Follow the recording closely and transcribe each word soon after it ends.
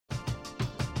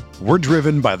We're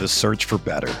driven by the search for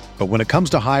better. But when it comes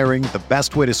to hiring, the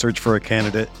best way to search for a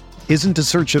candidate isn't to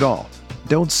search at all.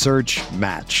 Don't search,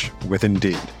 match with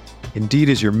Indeed. Indeed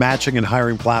is your matching and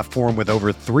hiring platform with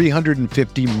over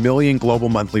 350 million global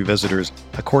monthly visitors,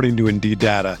 according to Indeed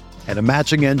data, and a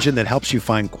matching engine that helps you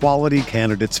find quality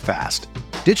candidates fast.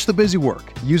 Ditch the busy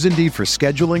work. Use Indeed for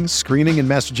scheduling, screening, and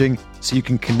messaging so you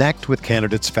can connect with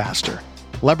candidates faster.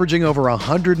 Leveraging over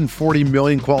 140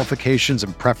 million qualifications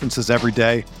and preferences every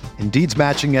day, Indeed's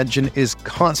matching engine is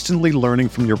constantly learning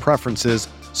from your preferences,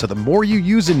 so the more you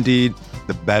use Indeed,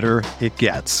 the better it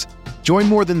gets. Join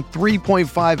more than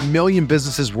 3.5 million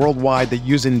businesses worldwide that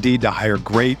use Indeed to hire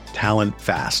great talent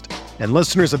fast. And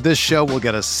listeners of this show will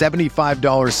get a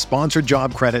 $75 sponsored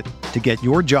job credit to get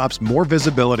your jobs more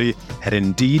visibility at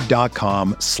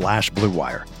Indeed.com/Blue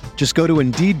Wire. Just go to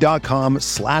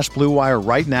Indeed.com/Blue Wire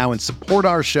right now and support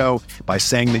our show by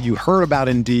saying that you heard about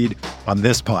Indeed on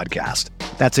this podcast.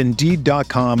 That's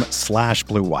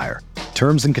Indeed.com/Blue Wire.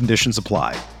 Terms and conditions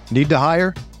apply. Need to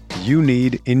hire? You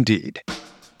need Indeed.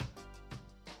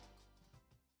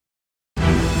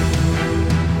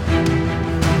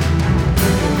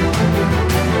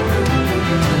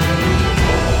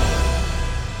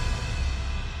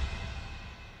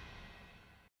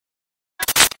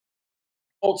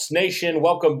 Colts Nation,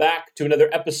 welcome back to another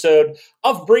episode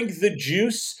of Bring the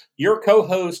Juice. Your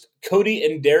co-host, Cody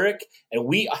and Derek, and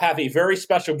we have a very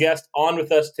special guest on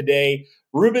with us today.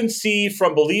 Ruben C.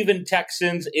 from Believe in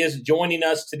Texans is joining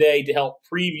us today to help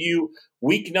preview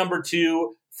week number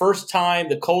 2. First time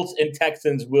the Colts and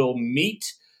Texans will meet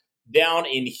down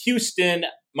in Houston.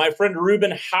 My friend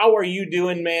Ruben, how are you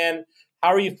doing, man? How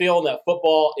are you feeling that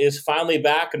football is finally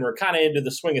back and we're kind of into the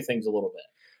swing of things a little bit?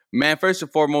 Man, first and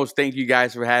foremost, thank you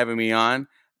guys for having me on.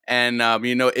 And,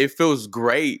 it feels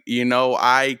great.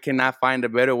 I cannot find a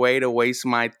better way to waste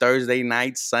my Thursday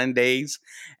nights, Sundays.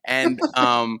 And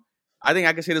I think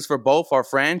I can say this for both our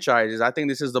franchises. I think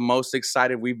this is the most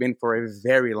excited we've been for a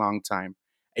very long time.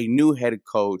 A new head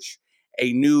coach,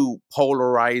 a new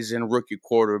polarizing rookie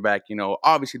quarterback.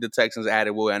 Obviously the Texans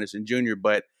added Will Anderson Jr.,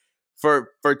 but for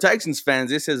Texans fans,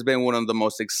 this has been one of the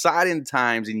most exciting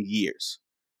times in years.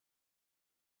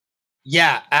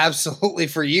 Yeah, absolutely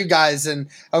for you guys. And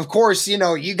of course,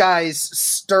 you guys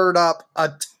stirred up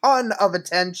a ton of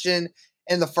attention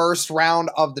in the first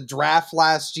round of the draft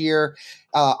last year,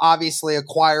 obviously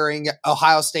acquiring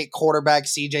Ohio State quarterback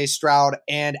CJ Stroud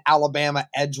and Alabama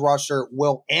edge rusher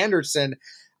Will Anderson.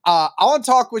 I want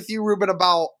to talk with you, Ruben,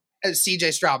 about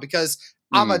CJ Stroud because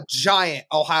I'm a giant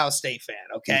Ohio State fan,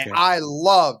 okay? I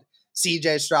loved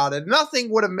CJ Stroud, and nothing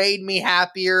would have made me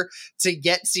happier to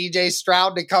get CJ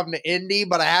Stroud to come to Indy,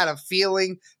 but I had a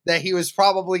feeling that he was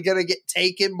probably going to get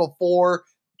taken before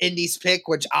Indy's pick,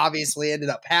 which obviously ended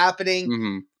up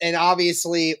happening, and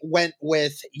obviously went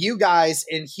with you guys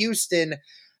in Houston.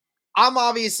 I'm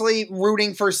obviously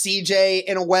rooting for CJ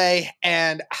in a way,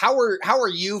 and how are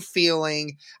you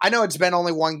feeling? I know it's been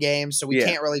only one game, so we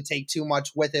can't really take too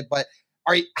much with it, but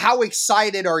how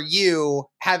excited are you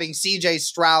having CJ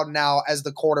Stroud now as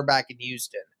the quarterback in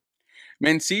Houston?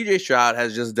 Man, CJ Stroud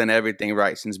has just done everything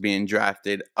right since being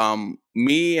drafted.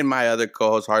 Me and my other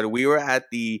co-host, Hardy, we were at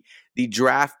the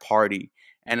draft party,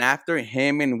 and after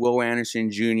him and Will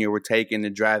Anderson Jr. were taking the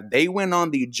draft, they went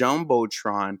on the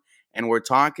Jumbotron and were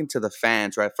talking to the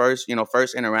fans, right? First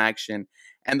interaction.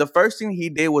 And the first thing he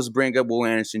did was bring up Will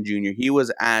Anderson Jr. He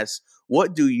was asked,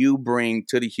 "What do you bring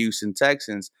to the Houston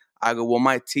Texans?" I go, "Well,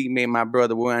 my teammate, my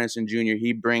brother, Will Anderson Jr.,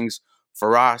 he brings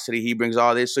ferocity. He brings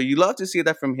all this." So you love to see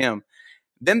that from him.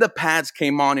 Then the pads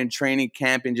came on in training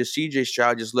camp, and just CJ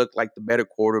Stroud just looked like the better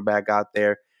quarterback out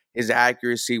there. His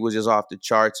accuracy was just off the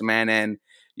charts, man. And,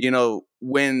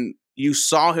 when you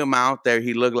saw him out there,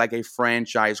 he looked like a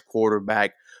franchise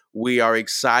quarterback. We are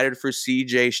excited for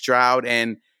CJ Stroud.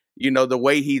 And, the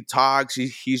way he talks,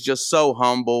 he's just so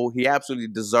humble. He absolutely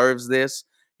deserves this.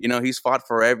 He's fought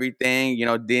for everything,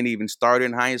 didn't even start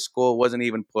in high school, wasn't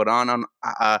even put on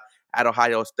at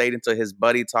Ohio State until his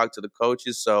buddy talked to the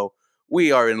coaches. So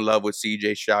we are in love with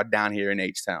CJ Stroud down here in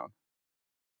H-Town.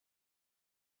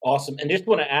 Awesome. And just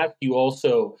want to ask you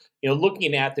also,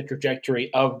 looking at the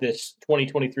trajectory of this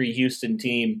 2023 Houston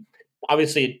team,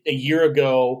 obviously a year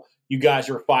ago, you guys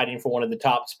were fighting for one of the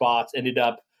top spots, ended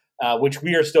up, which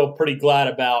we are still pretty glad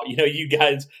about. You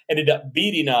guys ended up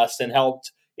beating us and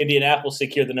helped Indianapolis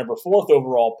secure the number 4th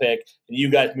overall pick, and you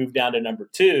guys moved down to number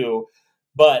 2.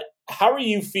 But how are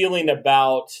you feeling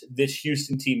about this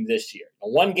Houston team this year?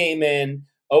 One game in,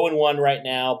 0-1 right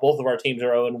now. Both of our teams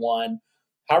are 0-1.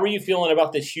 How are you feeling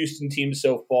about this Houston team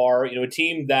so far? A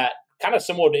team that kind of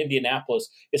similar to Indianapolis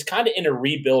is kind of in a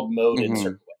rebuild mode in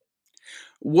certain ways.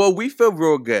 Well, we feel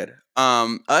real good.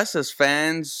 Us as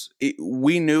fans,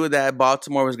 we knew that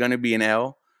Baltimore was going to be an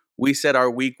L. We said our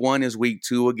week 1 is week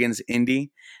 2 against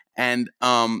Indy, and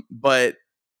but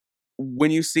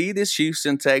when you see this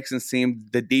Houston Texans team,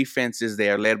 the defense is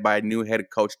there, led by new head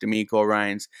coach D'Amico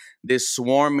Ryans. This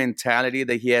swarm mentality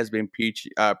that he has been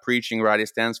preaching, right? It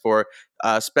stands for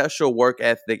special work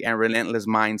ethic and relentless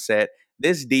mindset.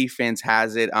 This defense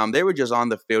has it. They were just on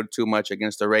the field too much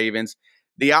against the Ravens.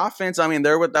 The offense, I mean,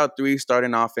 they're without 3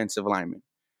 starting offensive linemen.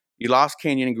 You lost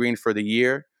Kenyon Green for the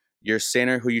year. Your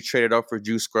center, who you traded up for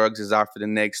Juice Scruggs, is out for the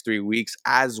next 3 weeks,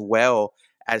 as well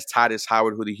as Titus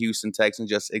Howard, who the Houston Texans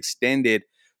just extended.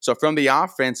 So from the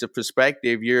offensive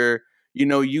perspective,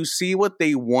 you see what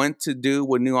they want to do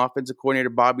with new offensive coordinator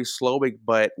Bobby Slowick,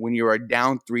 but when you are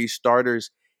down 3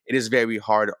 starters, it is very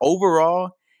hard.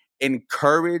 Overall,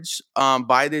 encouraged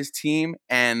by this team,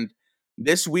 and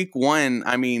this week 1,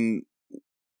 I mean,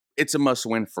 it's a must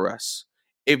win for us.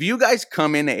 If you guys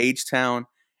come into H-Town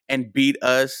and beat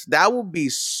us, that will be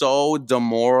so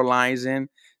demoralizing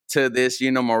to this,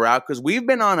 morale, because we've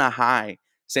been on a high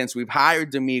since we've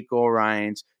hired D'Amico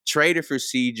Ryans, traded for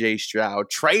CJ Stroud,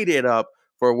 traded up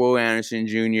for Will Anderson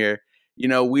Jr.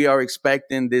 We are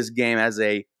expecting this game as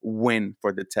a win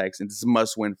for the Texans. It's a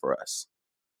must win for us.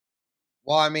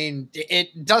 Well, I mean,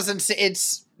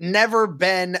 it's never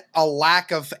been a lack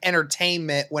of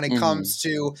entertainment when it comes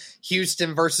to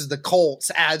Houston versus the Colts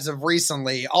as of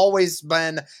recently. Always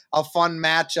been a fun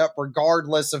matchup,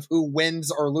 regardless of who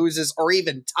wins or loses, or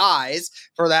even ties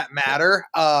for that matter.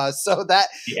 So that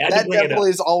definitely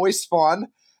is always fun.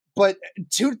 But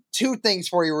two things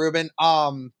for you, Ruben.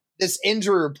 This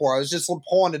injury report, I was just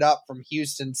pulling it up from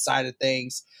Houston's side of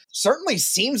things. Certainly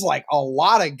seems like a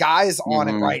lot of guys on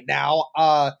it right now.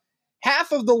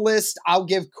 Half of the list, I'll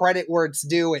give credit where it's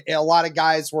due. A lot of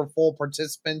guys were full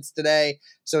participants today.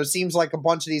 So it seems like a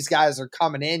bunch of these guys are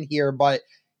coming in here. But,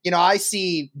 I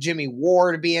see Jimmy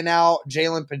Ward being out,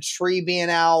 Jalen Petrie being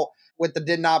out with the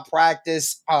did not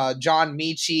practice, John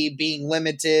Michie being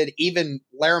limited, even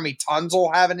Laramie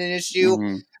Tunzel having an issue.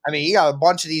 I mean, you got a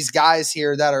bunch of these guys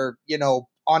here that are,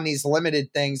 on these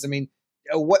limited things. I mean,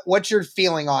 what's your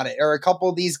feeling on it? Are a couple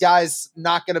of these guys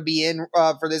not going to be in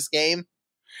for this game?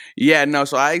 Yeah, no.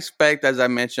 So I expect, as I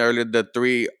mentioned earlier, the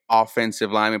 3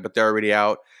 offensive linemen, but they're already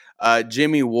out.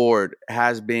 Jimmy Ward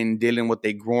has been dealing with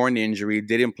a groin injury,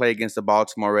 didn't play against the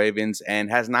Baltimore Ravens,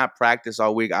 and has not practiced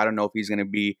all week. I don't know if he's going to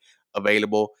be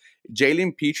available.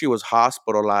 Jalen Petrie was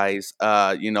hospitalized,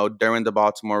 during the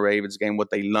Baltimore Ravens game with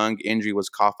a lung injury, was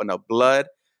coughing up blood.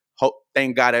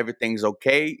 Thank God everything's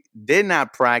okay. Did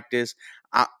not practice.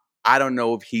 I don't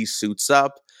know if he suits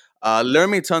up.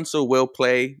 Laramie Tunsil will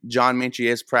play. John Michie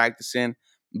is practicing.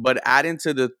 But adding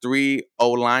to the 3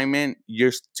 O-linemen,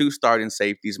 your 2 starting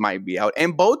safeties might be out.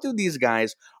 And both of these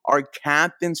guys are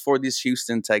captains for this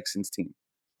Houston Texans team.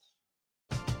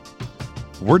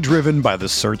 We're driven by the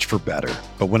search for better.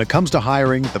 But when it comes to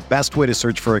hiring, the best way to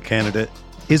search for a candidate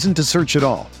isn't to search at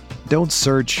all. Don't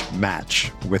search,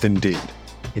 match with Indeed.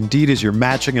 Indeed is your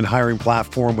matching and hiring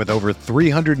platform with over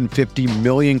 350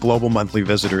 million global monthly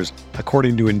visitors,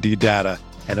 according to Indeed data,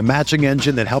 and a matching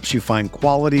engine that helps you find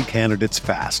quality candidates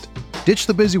fast. Ditch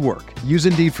the busy work. Use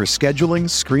Indeed for scheduling,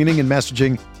 screening, and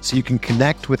messaging so you can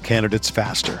connect with candidates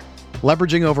faster.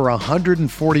 Leveraging over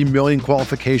 140 million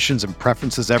qualifications and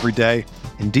preferences every day,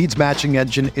 Indeed's matching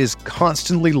engine is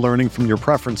constantly learning from your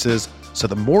preferences, so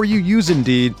the more you use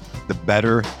Indeed, the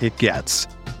better it gets.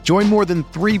 Join more than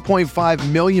 3.5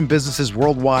 million businesses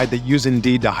worldwide that use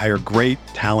Indeed to hire great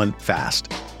talent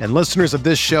fast. And listeners of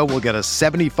this show will get a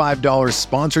 $75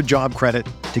 sponsored job credit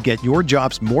to get your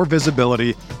jobs more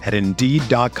visibility at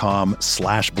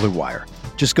Indeed.com/Blue Wire.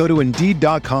 Just go to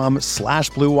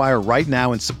Indeed.com/Blue Wire right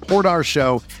now and support our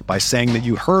show by saying that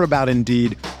you heard about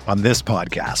Indeed on this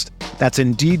podcast. That's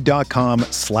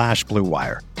Indeed.com/Blue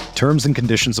Wire. Terms and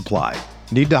conditions apply.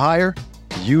 Need to hire?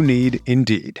 You need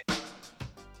Indeed.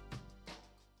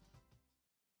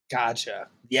 Gotcha.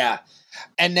 Yeah.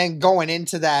 And then going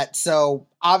into that, so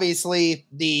obviously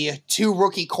the 2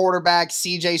 rookie quarterbacks,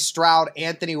 CJ Stroud,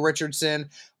 Anthony Richardson,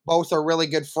 both are really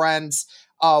good friends.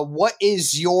 What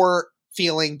is your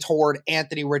feeling toward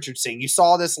Anthony Richardson? You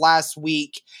saw this last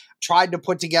week, tried to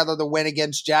put together the win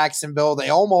against Jacksonville. They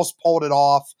almost pulled it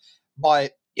off,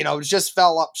 but, it just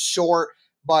fell up short.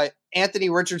 But Anthony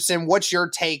Richardson, what's your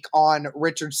take on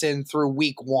Richardson through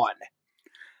week 1?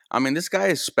 I mean, this guy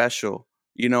is special.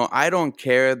 I don't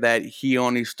care that he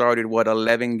only started,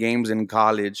 11 games in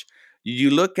college. You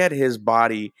look at his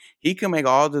body, he can make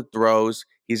all the throws.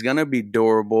 He's going to be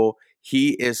durable. He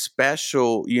is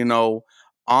special,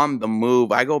 on the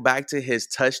move. I go back to his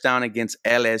touchdown against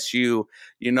LSU,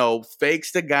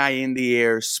 fakes the guy in the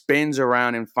air, spins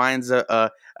around and finds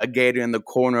a gator in the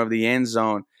corner of the end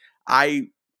zone. I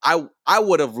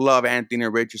would have loved Anthony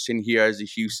Richardson here as the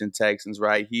Houston Texans,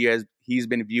 right? He's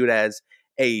been viewed as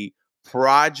a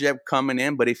project coming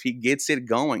in, but if he gets it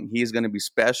going, he's going to be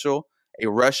special. A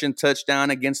rushing touchdown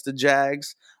against the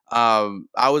Jags.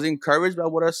 I was encouraged by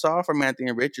what I saw from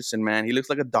Anthony Richardson, man. He looks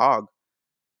like a dog.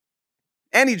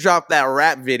 And he dropped that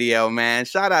rap video, man.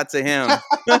 Shout out to him.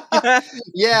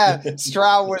 Yeah,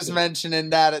 Stroud was mentioning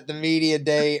that at the media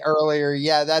day earlier.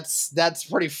 Yeah, that's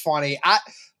pretty funny.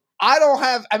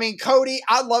 Cody,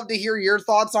 I'd love to hear your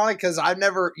thoughts on it because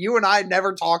you and I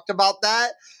never talked about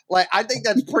that. Like, I think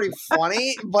that's pretty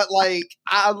funny, but like,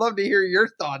 I'd love to hear your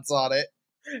thoughts on it.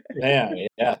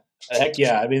 Yeah. Heck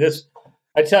yeah. I mean,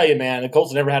 I tell you, man, the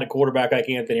Colts never had a quarterback like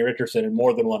Anthony Richardson in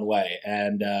more than one way.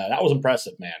 And that was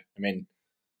impressive, man. I mean,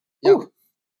 yep.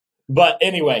 But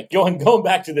anyway, going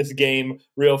back to this game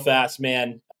real fast,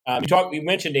 man. We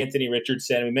mentioned Anthony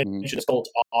Richardson. We mentioned the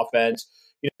Colts offense,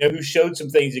 who showed some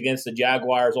things against the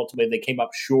Jaguars. Ultimately, they came up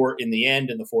short in the end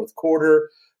in the fourth quarter.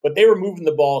 But they were moving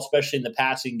the ball, especially in the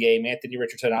passing game. Anthony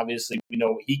Richardson, obviously, we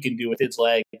know what he can do with his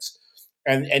legs.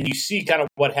 And you see kind of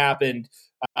what happened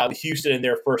with Houston in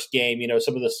their first game,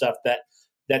 some of the stuff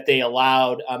that they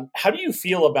allowed. How do you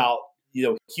feel about,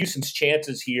 Houston's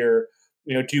chances here,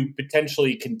 to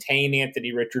potentially contain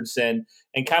Anthony Richardson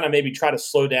and kind of maybe try to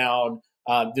slow down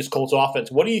this Colts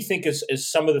offense? What do you think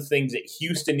is some of the things that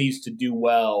Houston needs to do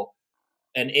well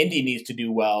and Indy needs to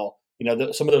do well?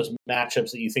 Some of those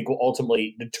matchups that you think will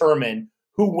ultimately determine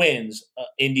who wins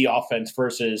Indy offense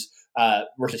versus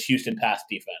Houston pass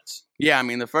defense. Yeah, I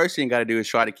mean, the first thing you got to do is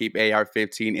try to keep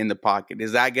AR-15 in the pocket.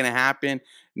 Is that going to happen?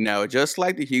 No. Just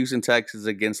like the Houston Texans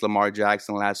against Lamar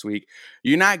Jackson last week,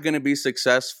 you're not going to be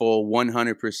successful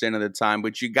 100% of the time,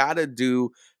 but you got to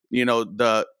do,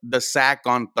 the sack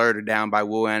on third down by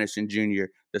Will Anderson Jr.,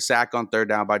 the sack on third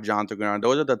down by Jonathan Grenard.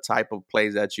 Those are the type of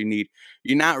plays that you need.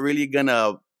 You're not really going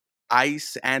to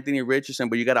ice Anthony Richardson,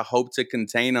 but you got to hope to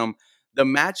contain him. The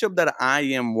matchup that I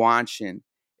am watching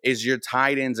is your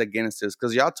tight ends against this,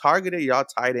 because y'all targeted y'all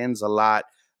tight ends a lot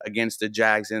against the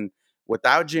Jags. And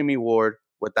without Jimmy Ward,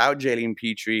 without Jalen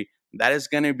Petrie, that is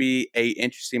going to be a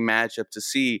interesting matchup to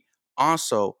see.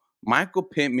 Also, Michael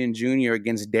Pittman Jr.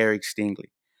 against Derek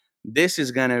Stingley. This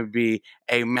is going to be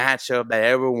a matchup that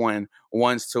everyone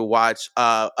wants to watch.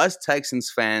 Us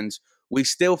Texans fans, we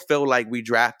still feel like we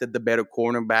drafted the better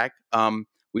cornerback.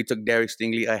 We took Derek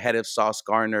Stingley ahead of Sauce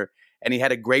Gardner, and he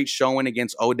had a great showing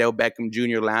against Odell Beckham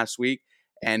Jr. last week.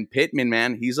 And Pittman,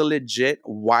 man, he's a legit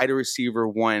wide receiver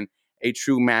one, a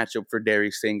true matchup for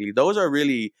Derek Stingley. Those are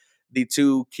really the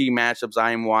two key matchups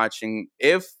I am watching.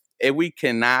 If we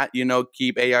cannot,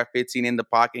 keep AR-15 in the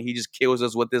pocket, he just kills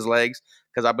us with his legs,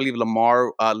 because I believe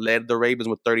Lamar led the Ravens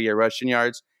with 38 rushing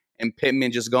yards, and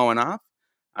Pittman just going off.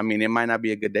 I mean, it might not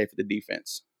be a good day for the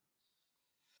defense.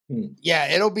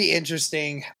 Yeah, it'll be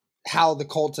interesting how the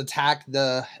Colts attack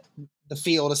the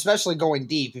field, especially going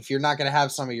deep if you're not going to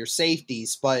have some of your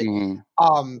safeties. But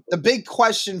the big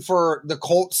question for the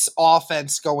Colts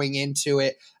offense going into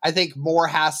it, I think more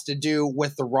has to do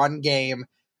with the run game.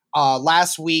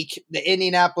 Last week, the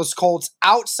Indianapolis Colts,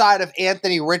 outside of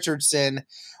Anthony Richardson,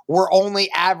 were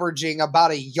only averaging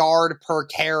about a yard per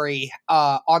carry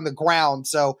on the ground.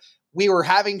 So we were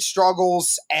having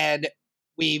struggles, and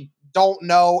we don't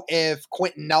know if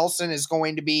Quentin Nelson is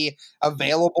going to be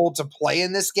available to play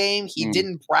in this game. He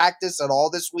didn't practice at all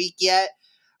this week yet.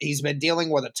 He's been dealing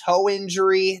with a toe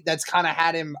injury that's kind of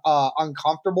had him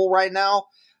uncomfortable right now.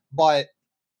 But,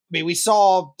 we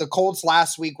saw the Colts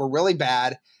last week were really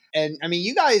bad. And,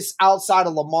 you guys, outside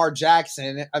of Lamar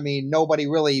Jackson, nobody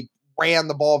really ran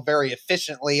the ball very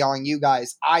efficiently on you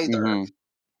guys either.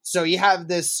 So you have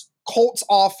this Colts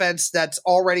offense that's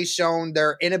already shown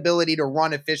their inability to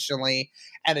run efficiently,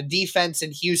 and a defense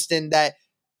in Houston that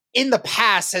in the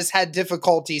past has had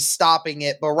difficulties stopping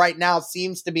it, but right now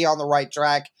seems to be on the right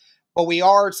track. But we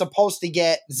are supposed to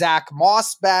get Zach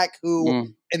Moss back,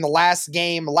 who in the last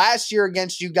game last year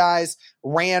against you guys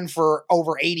ran for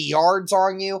over 80 yards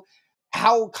on you.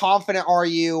 How confident are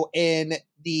you in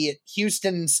the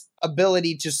Houston's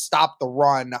ability to stop the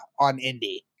run on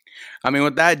Indy?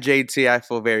 With that JT, I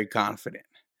feel very confident.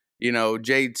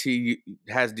 JT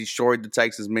has destroyed the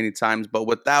Texans many times, but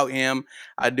without him,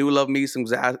 I do love me some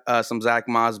Zach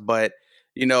Moss. But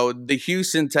the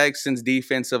Houston Texans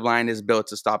defensive line is built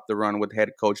to stop the run with head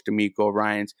coach DeMeco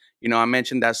Ryans. I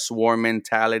mentioned that swarm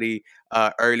mentality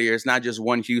earlier. It's not just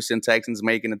one Houston Texans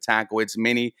making a tackle; it's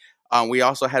many. We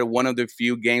also had one of the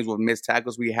few games with missed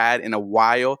tackles we had in a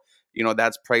while.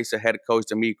 That's praise to head coach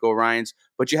D'Amico Ryans.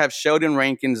 But you have Sheldon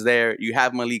Rankins there. You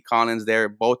have Malik Collins there.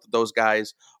 Both of those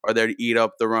guys are there to eat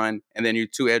up the run. And then your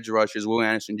two edge rushers, Will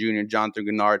Anderson Jr. and Jonathan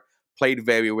Gennard, played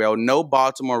very well. No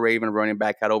Baltimore Raven running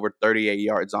back had over 38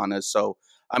 yards on us. So,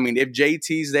 if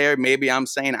JT's there, maybe I'm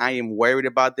saying I am worried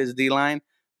about this D-line.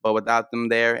 But without them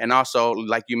there, and also,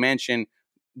 like you mentioned,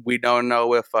 we don't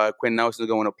know if Quinn Nelson is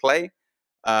going to play.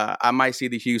 I might see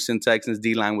the Houston Texans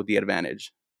D-line with the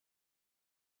advantage.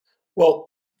 Well,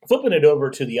 flipping it over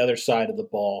to the other side of the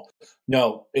ball,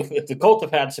 no, if the Colts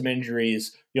have had some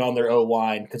injuries, on their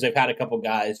O-line, because they've had a couple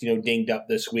guys, dinged up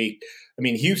this week.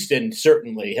 Houston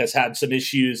certainly has had some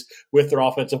issues with their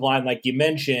offensive line, like you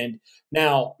mentioned.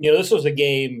 Now, this was a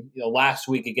game, last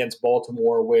week against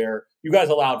Baltimore where you guys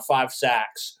allowed 5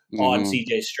 sacks on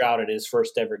C.J. Stroud in his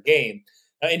first ever game.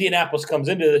 Now, Indianapolis comes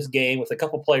into this game with a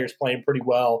couple players playing pretty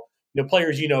well.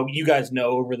 Players, you guys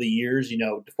know over the years,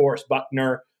 DeForest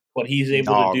Buckner, what he's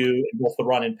able to do in both the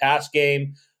run and pass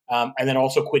game. And then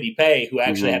also Kwity Paye, who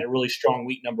actually had a really strong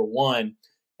week number 1.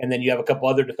 And then you have a couple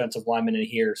other defensive linemen in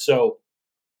here. So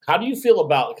how do you feel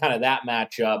about kind of that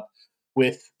matchup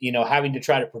with, having to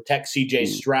try to protect C.J.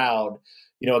 Stroud,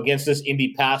 against this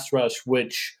Indy pass rush,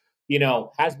 which,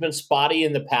 has been spotty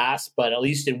in the past, but at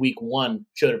least in week 1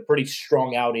 showed a pretty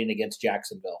strong outing against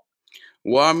Jacksonville?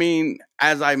 Well,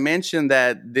 as I mentioned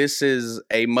that this is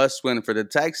a must-win for the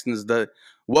Texans,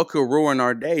 what could ruin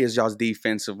our day is y'all's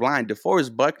defensive line.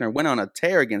 DeForest Buckner went on a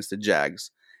tear against the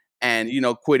Jags. And,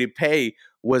 Kwity Paye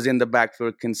was in the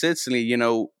backfield consistently.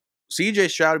 C.J.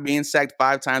 Stroud being sacked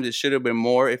 5 times, it should have been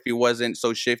more if he wasn't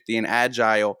so shifty and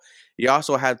agile. You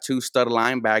also have 2 stud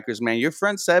linebackers, man. Your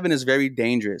front 7 is very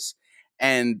dangerous.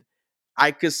 And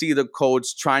I could see the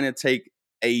Colts trying to take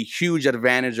a huge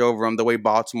advantage over them the way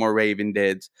Baltimore Raven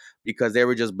did, because they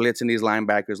were just blitzing these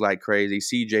linebackers like crazy.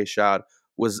 C.J. Stroud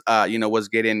was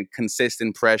getting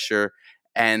consistent pressure.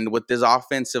 And with this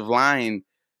offensive line,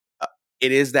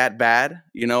 it is that bad.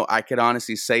 I could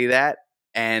honestly say that.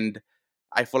 And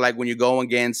I feel like when you go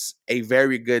against a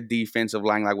very good defensive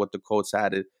line like what the Colts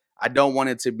had, I don't want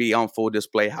it to be on full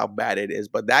display how bad it is,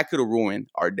 but that could have ruined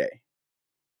our day.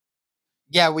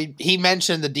 Yeah, he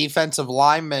mentioned the defensive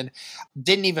linemen.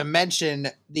 Didn't even mention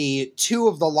the 2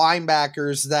 of the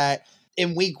linebackers that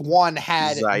in week 1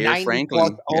 had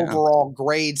 90+ overall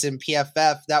grades in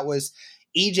PFF. That was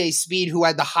EJ Speed, who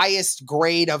had the highest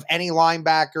grade of any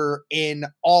linebacker in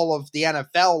all of the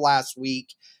NFL last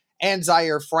week, and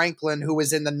Zaire Franklin, who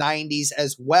was in the 90s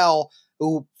as well,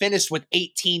 who finished with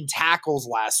 18 tackles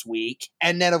last week.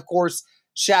 And then, of course,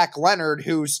 Shaq Leonard,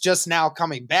 who's just now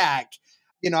coming back.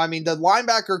 The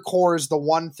linebacker core is the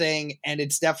one thing, and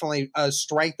it's definitely a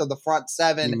strength of the front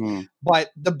 7.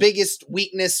 But the biggest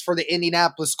weakness for the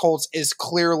Indianapolis Colts is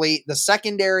clearly the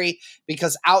secondary,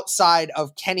 because outside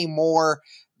of Kenny Moore,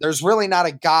 there's really not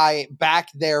a guy back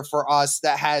there for us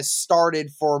that has started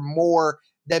for more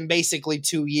than basically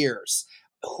 2 years.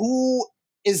 Who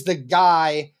is the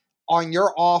guy on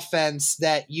your offense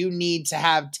that you need to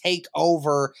have take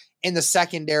over in the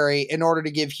secondary in order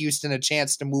to give Houston a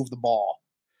chance to move the ball?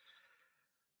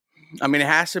 It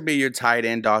has to be your tight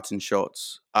end, Dalton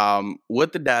Schultz.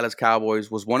 With the Dallas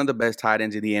Cowboys, was one of the best tight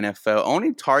ends in the NFL.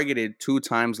 Only targeted 2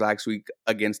 times last week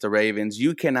against the Ravens.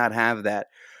 You cannot have that.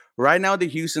 Right now, the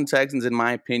Houston Texans, in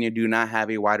my opinion, do not have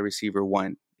a wide receiver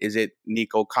 1. Is it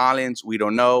Nico Collins? We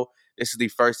don't know. This is the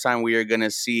first time we are going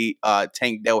to see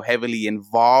Tank Dell heavily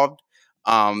involved.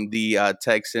 The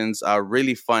Texans, a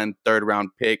really fun 3rd-round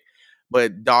pick.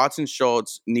 But Dalton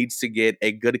Schultz needs to get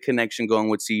a good connection going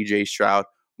with C.J. Stroud.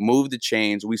 Move the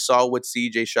chains. We saw what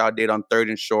C.J. Stroud did on 3rd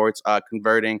and shorts,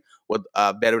 converting with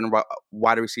veteran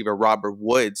wide receiver Robert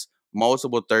Woods,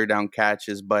 multiple 3rd down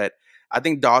catches. But I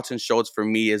think Dalton Schultz, for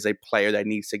me, is a player that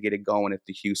needs to get it going if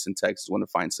the Houston Texans want to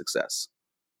find success.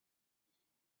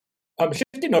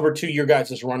 Shifting over to your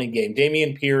guys' running game,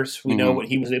 Dameon Pierce, we know what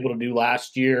he was able to do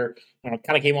last year.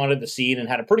 Kind of came onto the scene and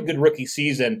had a pretty good rookie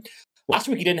season. Last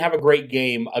week, he didn't have a great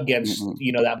game against,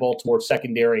 that Baltimore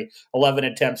secondary. 11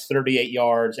 attempts, 38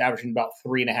 yards, averaging about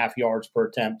 3.5 yards per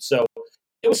attempt. So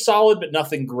it was solid, but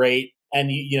nothing great. And,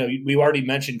 we already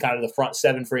mentioned kind of the front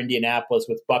 7 for Indianapolis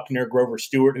with Buckner, Grover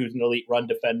Stewart, who's an elite run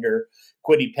defender,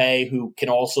 Kwity Paye, who can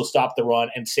also stop the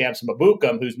run, and Samson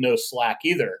Ebukam, who's no slack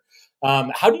either.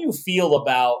 How do you feel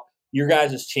about your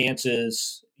guys'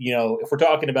 chances, if we're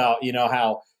talking about,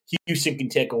 how Houston can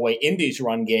take away Indy's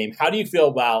run game, how do you feel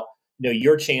about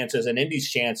your chances and Indy's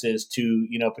chances to,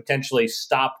 potentially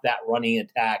stop that running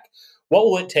attack? What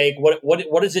will it take?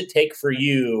 What does it take for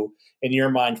you, in your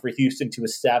mind, for Houston to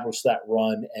establish that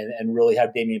run and really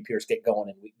have Dameon Pierce get going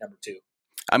in week number 2?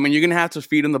 I mean, you're going to have to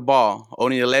feed him the ball.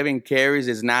 Only 11 carries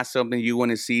is not something you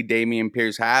want to see Dameon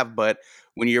Pierce have, but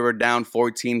when you're down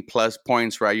 14 plus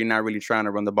points, right, you're not really trying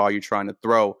to run the ball, you're trying to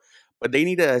throw. But they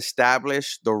need to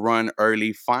establish the run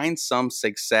early, find some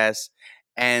success.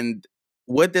 And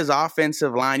with this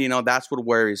offensive line, that's what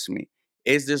worries me.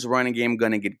 Is this running game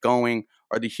going to get going?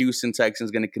 Are the Houston Texans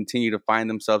going to continue to find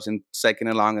themselves in second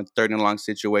and long and third and long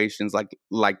situations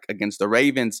like against the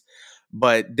Ravens?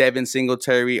 But Devin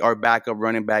Singletary, our backup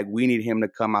running back, we need him to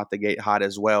come out the gate hot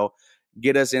as well.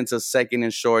 Get us into second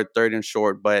and short, third and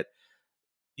short. But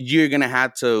you're going to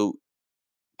have to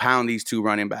pound these two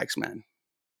running backs, man.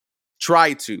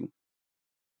 Try to.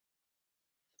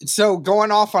 So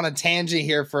going off on a tangent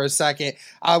here for a second,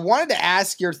 I wanted to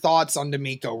ask your thoughts on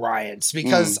DeMeco Ryans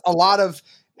because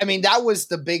that was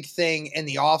the big thing in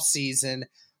the offseason.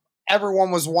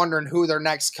 Everyone was wondering who their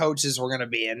next coaches were going to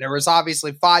be. And there was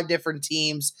obviously 5 different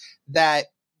teams that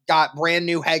got brand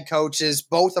new head coaches.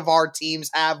 Both of our teams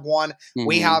have one. Mm-hmm.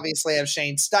 We obviously have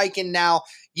Shane Steichen now.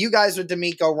 You guys with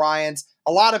DeMeco Ryans.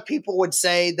 A lot of people would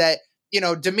say that,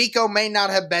 DeMeco may not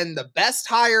have been the best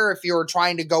hire if you were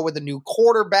trying to go with a new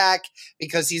quarterback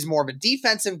because he's more of a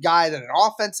defensive guy than an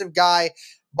offensive guy.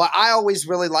 But I always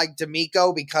really like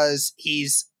DeMeco because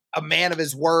he's a man of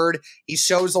his word. He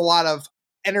shows a lot of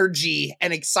energy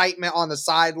and excitement on the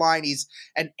sideline. He's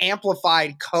an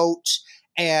amplified coach,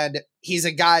 and he's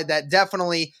a guy that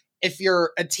definitely, if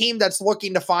you're a team that's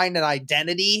looking to find an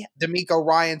identity, DeMeco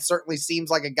Ryans certainly seems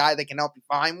like a guy that can help you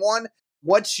find one.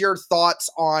 What's your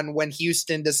thoughts on when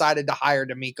Houston decided to hire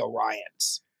DeMeco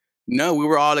Ryans? No, we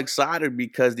were all excited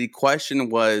because the question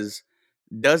was,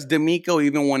 does DeMeco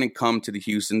even want to come to the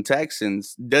Houston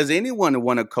Texans? Does anyone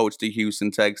want to coach the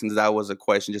Houston Texans? That was a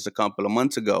question just a couple of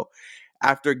months ago.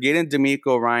 After getting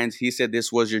DeMeco Ryans, he said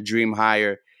this was your dream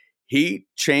hire. He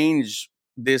changed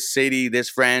this city, this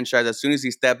franchise, as soon as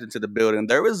he stepped into the building.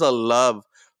 There was a love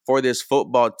for this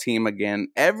football team again.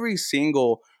 Every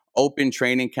single open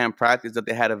training camp practice that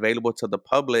they had available to the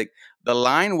public, the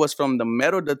line was from the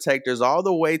metal detectors all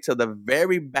the way to the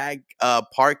very back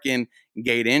parking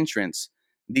gate entrance.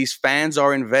 These fans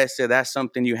are invested. That's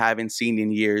something you haven't seen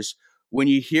in years. When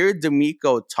you hear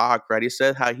DeMeco talk, right, he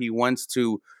said how he wants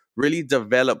to really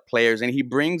develop players, and he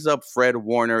brings up Fred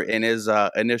Warner in his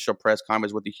initial press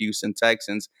conference with the Houston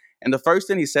Texans. And the first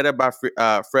thing he said about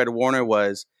Fred Warner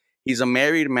was he's a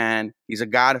married man, he's a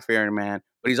God-fearing man,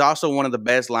 but he's also one of the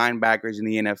best linebackers in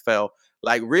the NFL,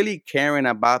 like really caring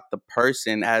about the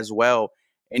person as well.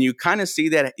 And you kind of see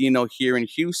that, here in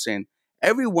Houston.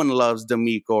 Everyone loves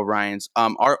DeMeco Ryans.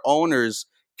 Our owners,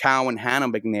 Cal and Hannah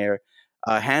McNair,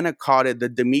 Hannah called it the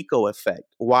DeMeco effect,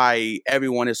 why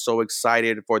everyone is so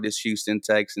excited for this Houston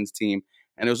Texans team.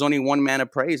 And there's only one man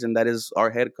of praise, and that is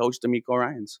our head coach, DeMeco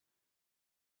Ryans.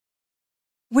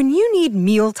 When you need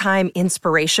mealtime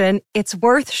inspiration, it's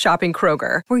worth shopping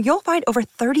Kroger, where you'll find over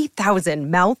 30,000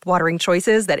 mouth-watering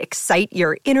choices that excite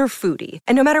your inner foodie.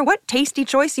 And no matter what tasty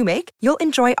choice you make, you'll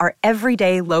enjoy our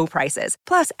everyday low prices,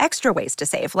 plus extra ways to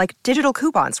save, like digital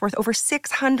coupons worth over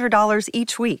 $600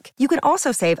 each week. You can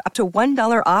also save up to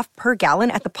 $1 off per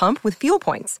gallon at the pump with fuel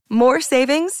points. More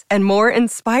savings and more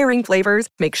inspiring flavors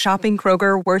make shopping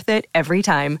Kroger worth it every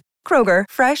time. Kroger,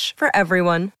 fresh for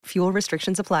everyone. Fuel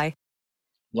restrictions apply.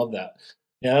 Love that.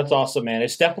 Yeah, that's awesome, man.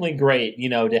 It's definitely great,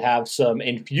 to have some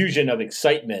infusion of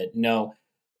excitement,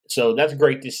 So that's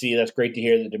great to see. That's great to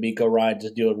hear that DeMeco Ryans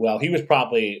is doing well. He was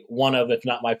probably one of, if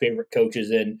not my favorite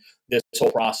coaches in this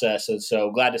whole process. And so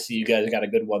glad to see you guys got a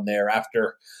good one there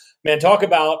after, man, talk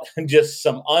about just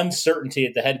some uncertainty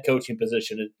at the head coaching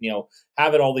position,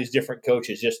 having all these different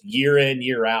coaches just year in,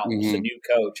 year out. Mm-hmm. It's a new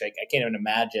coach. I can't even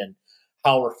imagine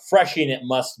how refreshing it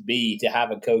must be to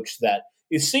have a coach that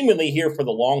is seemingly here for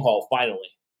the long haul finally.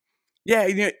 Yeah,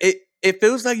 it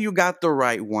feels like you got the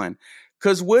right one.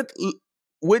 Because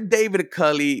with David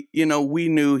Culley, we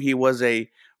knew he was a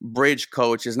bridge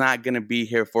coach, is not going to be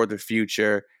here for the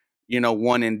future,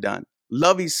 one and done.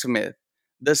 Lovie Smith,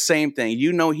 the same thing.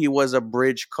 He was a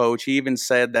bridge coach. He even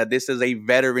said that this is a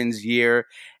veterans year,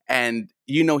 and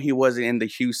he wasn't in the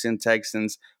Houston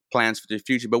Texans plans for the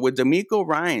future. But with DeMeco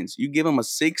Ryans, you give him a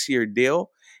 6-year deal.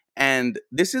 And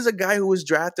this is a guy who was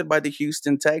drafted by the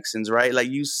Houston Texans, right? Like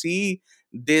you see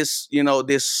this,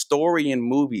 this story in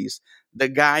movies. The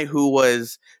guy who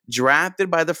was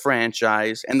drafted by the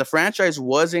franchise and the franchise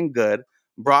wasn't good,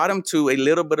 brought him to a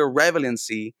little bit of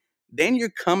relevancy. Then you're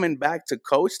coming back to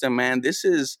coach them, man. This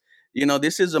is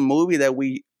a movie that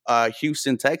we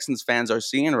Houston Texans fans are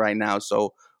seeing right now.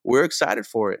 So we're excited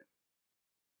for it.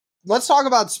 Let's talk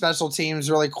about special teams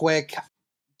really quick.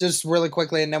 Just really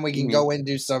quickly, and then we can go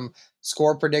into some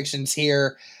score predictions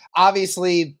here.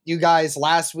 Obviously, you guys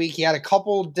last week, you had a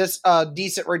couple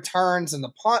decent returns in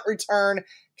the punt return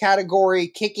category.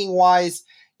 Kicking wise,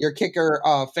 your kicker,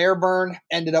 Fairburn,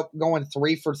 ended up going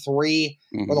 3 for 3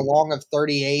 with a long of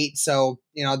 38. So,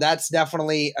 that's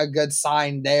definitely a good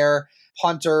sign there.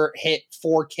 Punter hit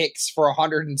 4 kicks for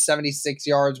 176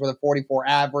 yards with a 44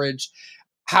 average.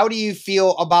 How do you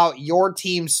feel about your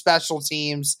team's special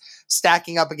teams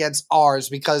stacking up against ours?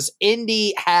 Because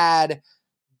Indy had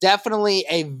definitely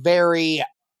a very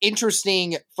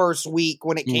interesting first week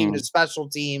when it came to special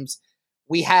teams.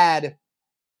 We had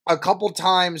a couple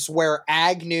times where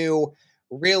Agnew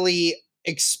really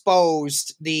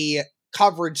exposed the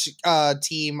coverage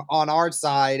team on our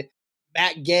side.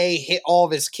 Matt Gay hit all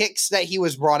of his kicks that he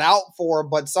was brought out for,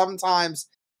 but sometimes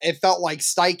it felt like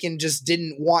Steichen just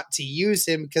didn't want to use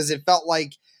him because it felt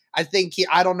like, I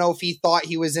don't know if he thought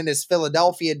he was in his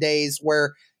Philadelphia days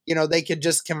where, they could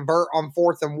just convert on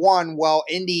 4th and 1. Well,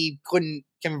 Indy couldn't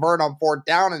convert on 4th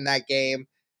down in that game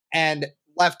and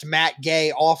left Matt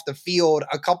Gay off the field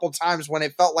a couple times when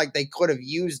it felt like they could have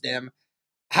used him.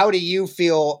 How do you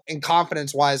feel in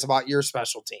confidence-wise about your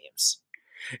special teams?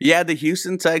 Yeah, the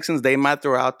Houston Texans, they might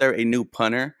throw out there a new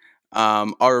punter.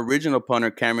 Our original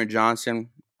punter, Cameron Johnson,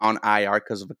 on IR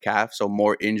because of a calf, so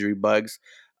more injury bugs.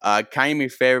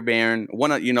 Kaimi Fairbairn,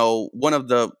 one of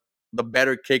the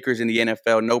better kickers in the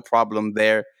NFL, no problem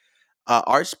there.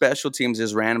 Our special teams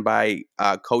is ran by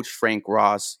Coach Frank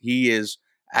Ross. He is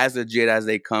as legit as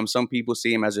they come. Some people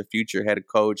see him as a future head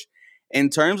coach. In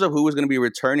terms of who is going to be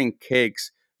returning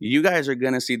kicks, you guys are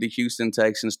going to see the Houston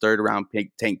Texans 3rd-round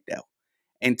pick, Tank Dell.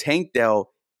 And Tank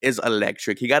Dell is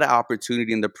electric. He got an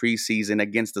opportunity in the preseason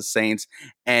against the Saints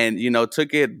and,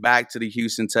 took it back to the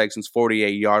Houston Texans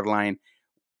 48-yard line.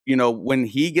 When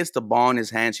he gets the ball in his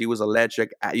hands, he was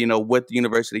electric. With the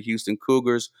University of Houston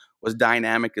Cougars, was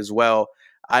dynamic as well.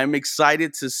 I'm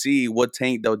excited to see what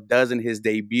Tank Dell does in his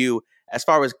debut. As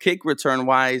far as kick return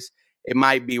wise, it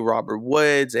might be Robert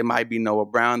Woods. It might be Noah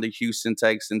Brown. The Houston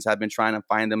Texans have been trying to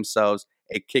find themselves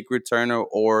a kick returner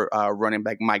or running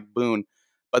back Mike Boone.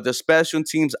 But the special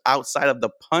teams outside of the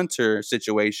punter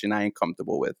situation, I ain't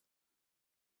comfortable with.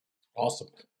 Awesome.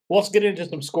 Well, let's get into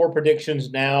some score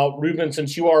predictions now. Ruben,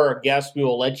 since you are our guest, we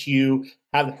will let you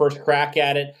have the first crack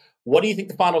at it. What do you think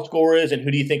the final score is, and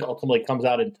who do you think ultimately comes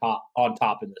out on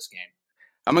top in this game?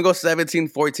 I'm going to go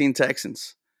 17-14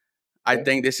 Texans. I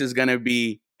think this is going to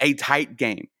be a tight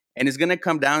game, and it's going to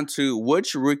come down to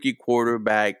which rookie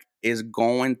quarterback is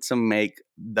going to make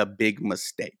the big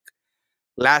mistake.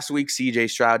 Last week, CJ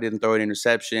Stroud didn't throw an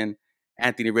interception.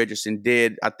 Anthony Richardson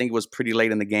did. I think it was pretty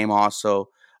late in the game also.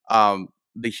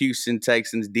 The Houston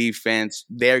Texans defense,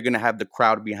 they're going to have the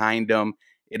crowd behind them.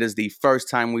 It is the first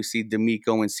time we see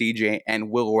D'Amico and CJ and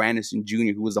Will Anderson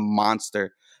Jr., who was a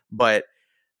monster. But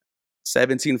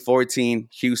 17-14,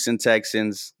 Houston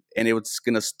Texans, and it was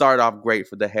going to start off great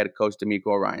for the head coach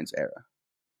D'Amico Ryan's era.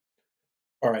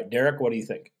 All right, Derek, what do you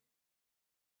think?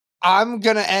 I'm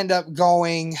going to end up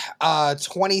going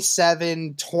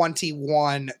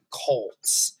 27-21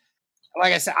 Colts.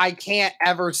 Like I said, I can't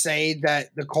ever say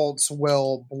that the Colts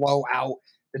will blow out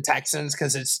the Texans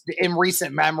because it's in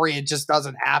recent memory, it just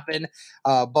doesn't happen.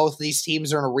 Both these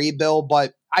teams are in a rebuild,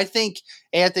 but I think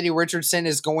Anthony Richardson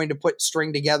is going to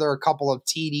string together a couple of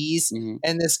TDs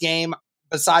in this game.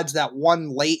 Besides that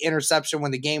one late interception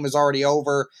when the game was already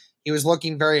over, he was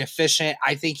looking very efficient.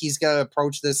 I think he's going to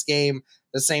approach this game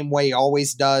the same way he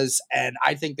always does, and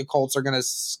I think the Colts are going to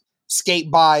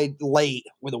skate by late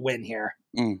with a win here.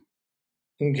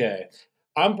 Okay.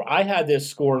 I had this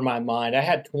score in my mind. I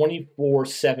had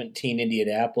 24-17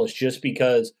 Indianapolis just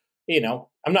because,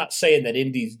 I'm not saying that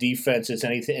Indy's defense is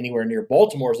anywhere near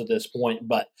Baltimore's at this point,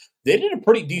 but they did a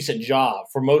pretty decent job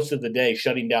for most of the day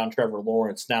shutting down Trevor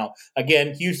Lawrence. Now,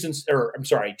 again,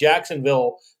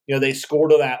 Jacksonville, they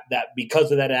scored that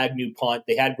because of that Agnew punt.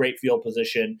 They had great field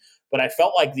position, but I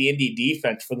felt like the Indy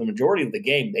defense for the majority of the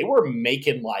game, they were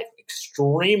making life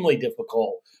extremely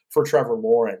difficult for Trevor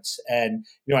Lawrence. And,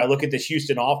 I look at this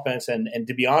Houston offense, and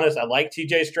to be honest, I like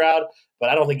TJ Stroud, but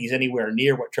I don't think he's anywhere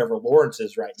near what Trevor Lawrence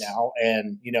is right now.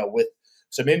 And, with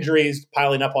some injuries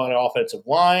piling up on an offensive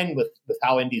line, with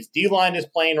how Indy's D-line is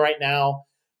playing right now,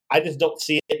 I just don't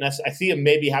see it. And I see him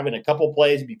maybe having a couple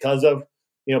plays because of,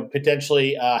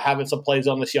 potentially having some plays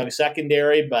on this young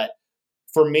secondary. But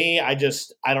for me, I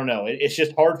don't know. It's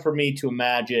just hard for me to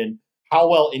imagine how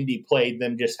well Indy played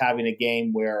them just having a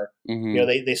game where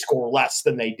they score less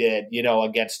than they did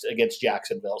against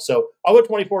Jacksonville. So I'll go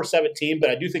 24-17, but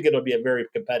I do think it'll be a very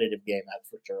competitive game, that's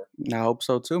for sure. I hope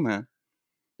so too, man.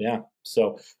 Yeah.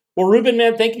 So, well, Ruben,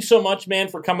 man, thank you so much, man,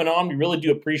 for coming on. We really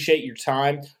do appreciate your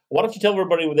time. Why don't you tell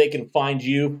everybody where they can find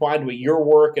you, find what your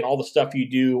work and all the stuff you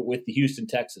do with the Houston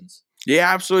Texans?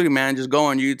 Yeah, absolutely, man. Just go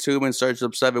on YouTube and search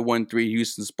up 713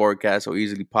 Houston Sportcast. Will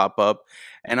easily pop up.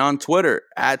 And on Twitter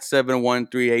at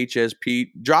 713HSP,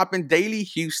 dropping daily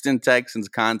Houston Texans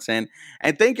content.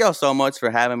 And thank y'all so much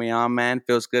for having me on, man.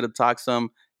 Feels good to talk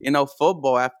some,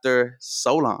 football after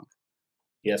so long.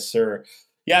 Yes, sir.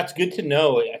 Yeah, it's good to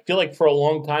know. I feel like for a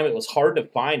long time it was hard to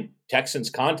find Texans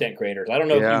content creators. I don't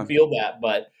know if you feel that,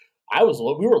 but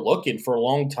we were looking for a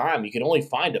long time. You can only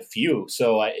find a few.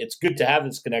 So it's good to have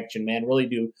this connection, man. Really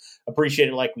do appreciate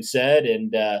it, like we said.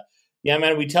 And yeah,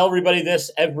 man, we tell everybody this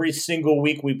every single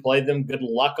week we play them. Good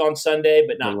luck on Sunday,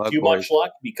 but not too much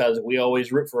luck because we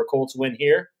always root for a Colts win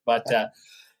here. But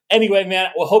anyway,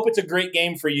 man, we'll hope it's a great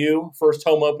game for you. First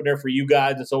home opener for you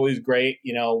guys. It's always great,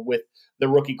 with the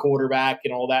rookie quarterback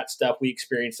and all that stuff. We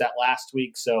experienced that last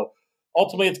week. So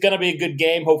ultimately, it's going to be a good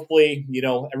game. Hopefully,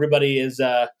 everybody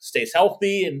stays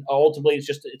healthy, and ultimately,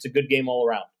 it's a good game all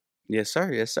around. Yes,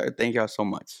 sir. Yes, sir. Thank y'all so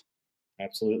much.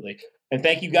 Absolutely. And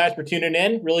thank you guys for tuning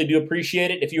in. Really do appreciate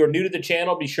it. If you are new to the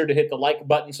channel, be sure to hit the like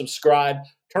button, subscribe,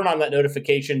 turn on that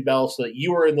notification bell so that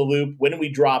you are in the loop when we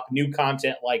drop new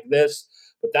content like this.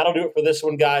 But that'll do it for this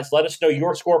one, guys. Let us know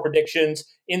your score predictions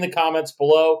in the comments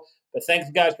below. But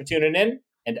thanks, guys, for tuning in.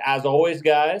 And as always,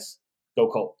 guys, go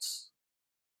Colts.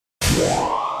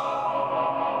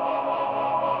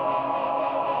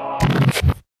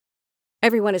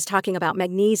 Everyone is talking about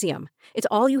magnesium. It's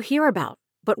all you hear about.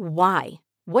 But why?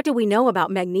 What do we know about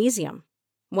magnesium?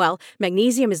 Well,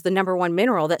 magnesium is the number one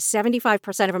mineral that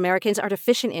 75% of Americans are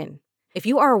deficient in. If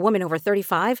you are a woman over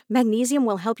 35, magnesium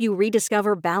will help you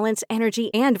rediscover balance, energy,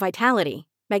 and vitality.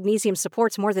 Magnesium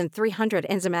supports more than 300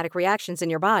 enzymatic reactions in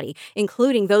your body,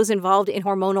 including those involved in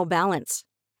hormonal balance.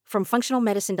 From functional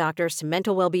medicine doctors to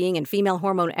mental well-being and female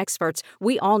hormone experts,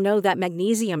 we all know that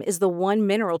magnesium is the one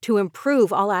mineral to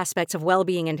improve all aspects of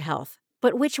well-being and health.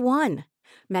 But which one?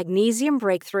 Magnesium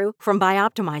Breakthrough from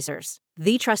Bioptimizers,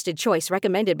 the trusted choice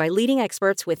recommended by leading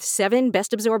experts with 7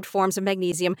 best-absorbed forms of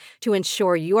magnesium to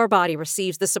ensure your body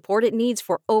receives the support it needs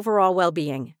for overall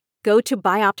well-being. Go to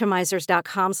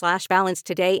bioptimizers.com/balance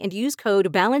today and use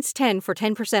code BALANCE10 for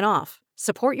 10% off.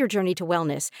 Support your journey to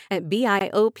wellness at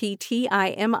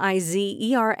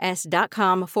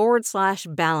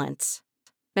bioptimizers.com/balance.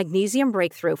 Magnesium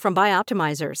Breakthrough from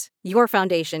Bioptimizers, your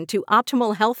foundation to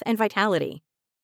optimal health and vitality.